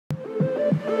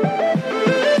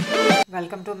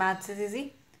Welcome to Maths is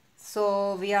Easy.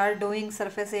 So we are doing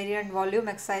surface area and volume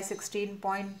exercise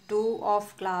 16.2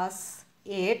 of class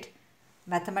 8.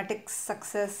 Mathematics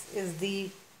success is the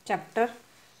chapter,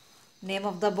 name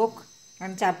of the book,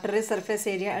 and chapter is surface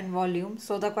area and volume.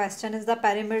 So the question is, the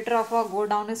perimeter of a go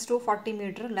down is 240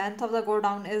 meter. Length of the go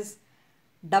down is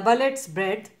double its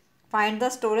breadth. Find the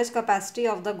storage capacity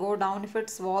of the go down if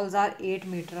its walls are 8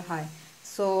 meter high.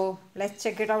 So let's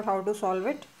check it out how to solve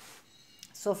it.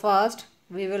 So first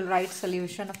we will write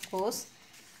solution, of course.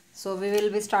 So we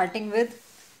will be starting with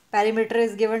perimeter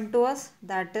is given to us,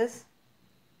 that is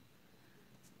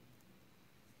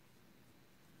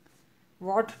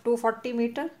what, 240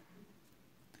 meter.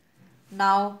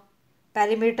 Now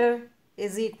perimeter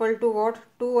is equal to what,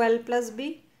 2L plus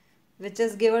B, which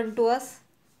is given to us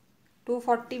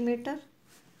 240 meter.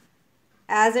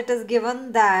 As it is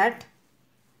given that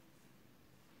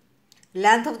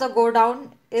length of the go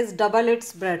down is double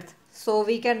its breadth, so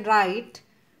we can write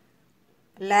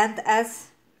length as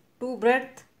 2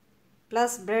 breadth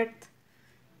plus breadth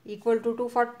equal to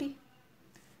 240.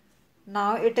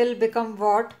 Now it will become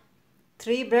what,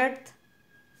 3 breadth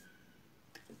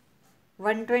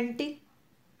 120,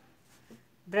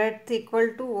 breadth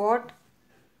equal to what,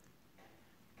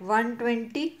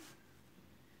 120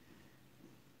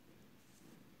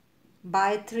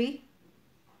 by 3,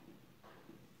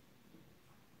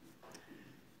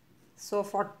 so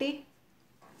 40.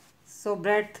 So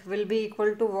breadth will be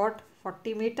equal to what,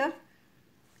 40 meter.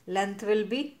 Length will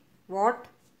be what,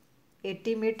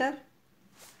 80 meter.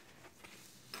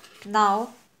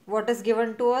 Now what is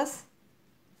given to us?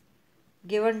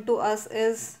 Given to us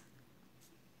is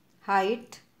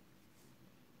height,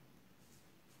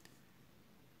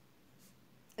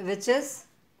 which is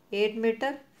 8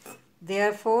 meter.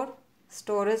 Therefore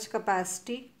storage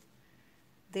capacity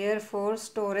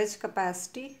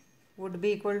would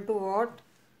be equal to what?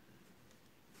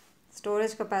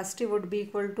 Storage capacity would be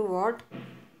equal to what?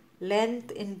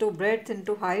 Length into breadth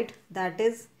into height, that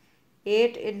is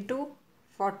 8 into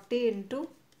 40 into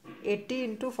 80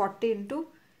 into 40 into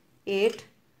 8,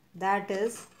 that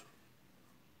is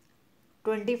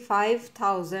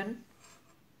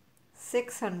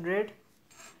 25,600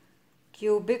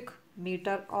 cubic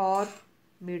meter or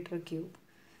meter cube.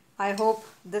 I hope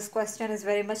this question is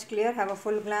very much clear. Have a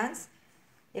full glance.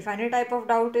 If any type of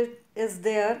doubt is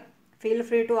there, feel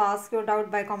free to ask your doubt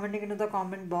by commenting into the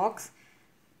comment box.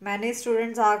 Many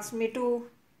students asked me to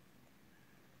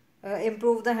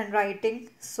improve the handwriting,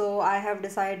 so I have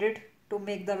decided to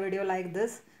make the video like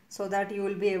this so that you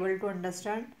will be able to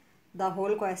understand the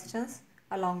whole questions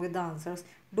along with the answers.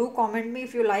 Do comment me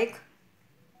if you like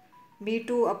me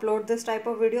to upload this type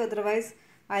of video, otherwise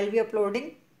I'll be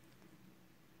uploading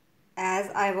as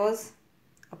I was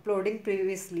uploading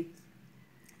previously.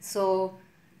 So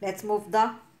let's move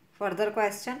the further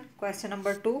question. Question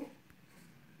number 2.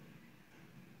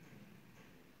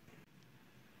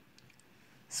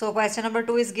 So question number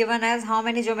 2 is given as, how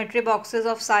many geometry boxes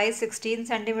of size 16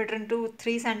 cm into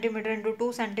 3 cm into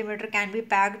 2 cm can be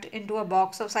packed into a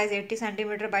box of size 80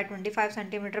 cm by 25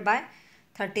 cm by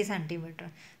 30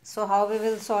 cm. So how we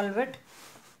will solve it?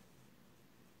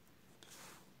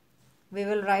 We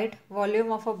will write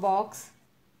volume of a box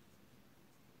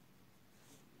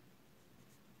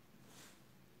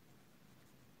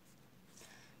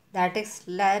that is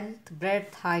length,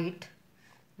 breadth, height,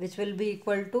 which will be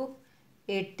equal to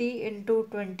 80 into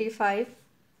 25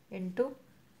 into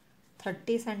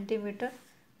 30 centimeter,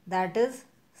 that is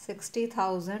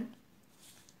 60,000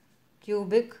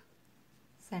 cubic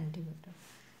centimeter.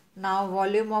 Now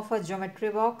volume of a geometry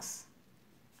box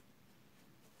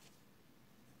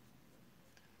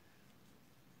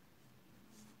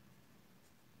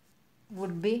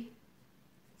would be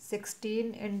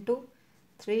 16 into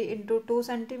 3 into 2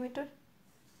 centimeter,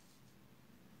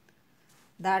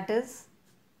 that is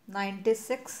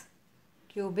 96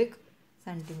 cubic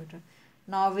centimeter.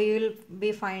 Now we will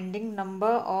be finding number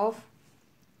of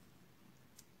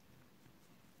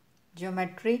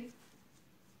geometry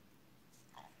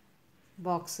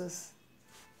boxes.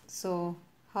 So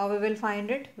how we will find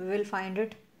it? We will find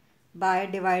it by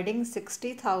dividing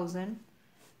 60,000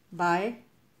 by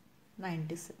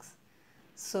 96.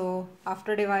 So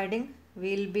after dividing,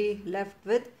 we will be left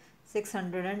with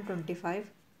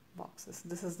 625 boxes.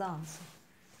 This is the answer.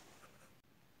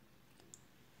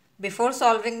 Before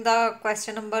solving the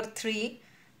question number 3,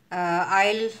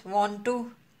 I'll want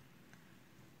to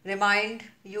remind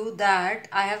you that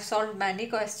I have solved many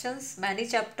questions, many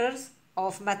chapters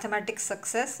of mathematics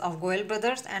success of Goyal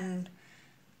brothers and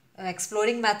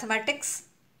exploring mathematics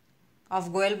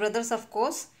of Goyal brothers, of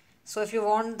course. So if you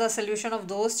want the solution of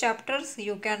those chapters,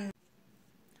 you can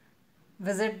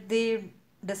visit the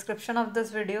description of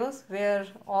this videos where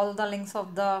all the links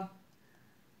of the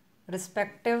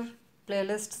respective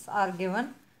playlists are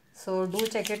given, so do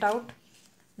check it out.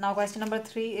 Now question number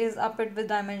 3 is a pit with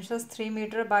dimensions 3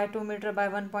 meter by 2 meter by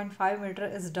 1.5 meter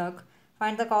is dug.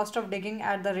 Find the cost of digging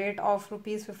at the rate of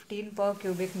rupees 15 per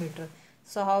cubic meter.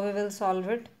 So how we will solve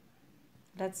it?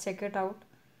 Let's check it out.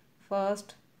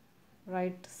 First,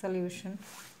 write solution.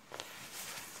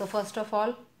 So first of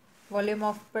all, volume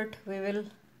of pit we will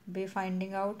be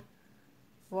finding out.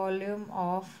 Volume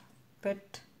of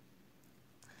pit,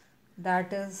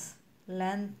 that is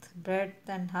length, breadth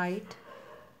and height.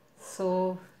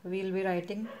 So we'll be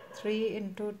writing 3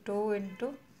 into 2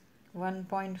 into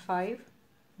 1.5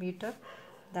 meter,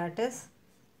 that is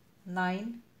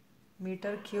 9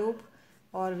 meter cube,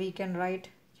 or we can write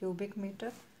cubic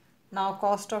meter. Now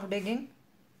cost of digging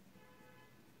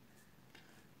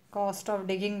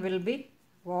will be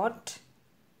what?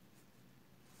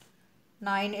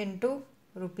 9 into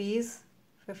rupees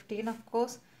 15 of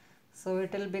course, so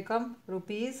it will become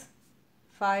rupees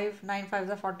 5, 9 5s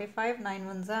are 45, 9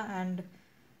 1s are and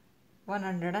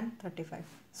 135.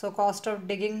 So cost of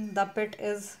digging the pit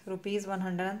is rupees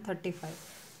 135.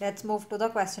 Let's move to the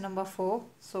question number 4.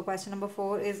 So question number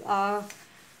 4 is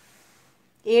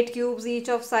 8 cubes each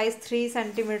of size 3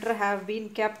 centimeter have been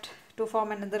kept to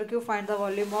form another cube. Find the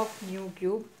volume of new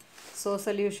cube. So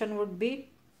solution would be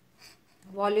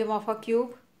volume of a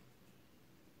cube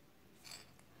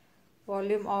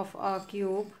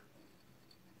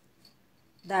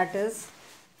that is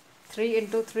 3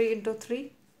 into 3 into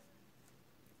 3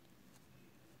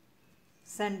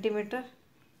 centimeter,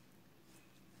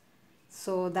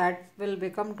 so that will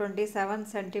become 27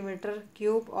 centimeter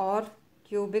cube or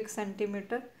cubic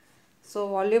centimeter. So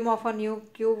volume of a new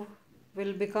cube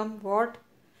will become what?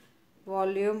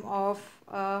 Volume of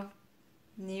a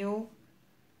new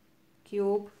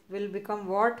cube will become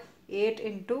what? 8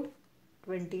 into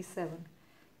 27,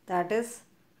 that is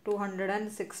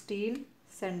 216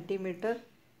 centimeter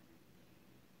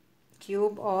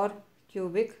cube or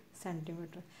cubic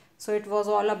centimeter. So it was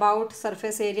all about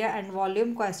surface area and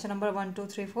volume, question number 1 2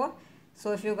 3 4.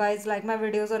 So if you guys like my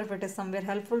videos or if it is somewhere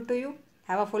helpful to you,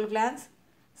 have a full glance,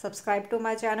 subscribe to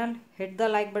my channel, hit the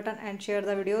like button and share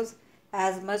the videos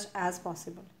as much as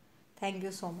possible. Thank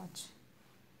you so much.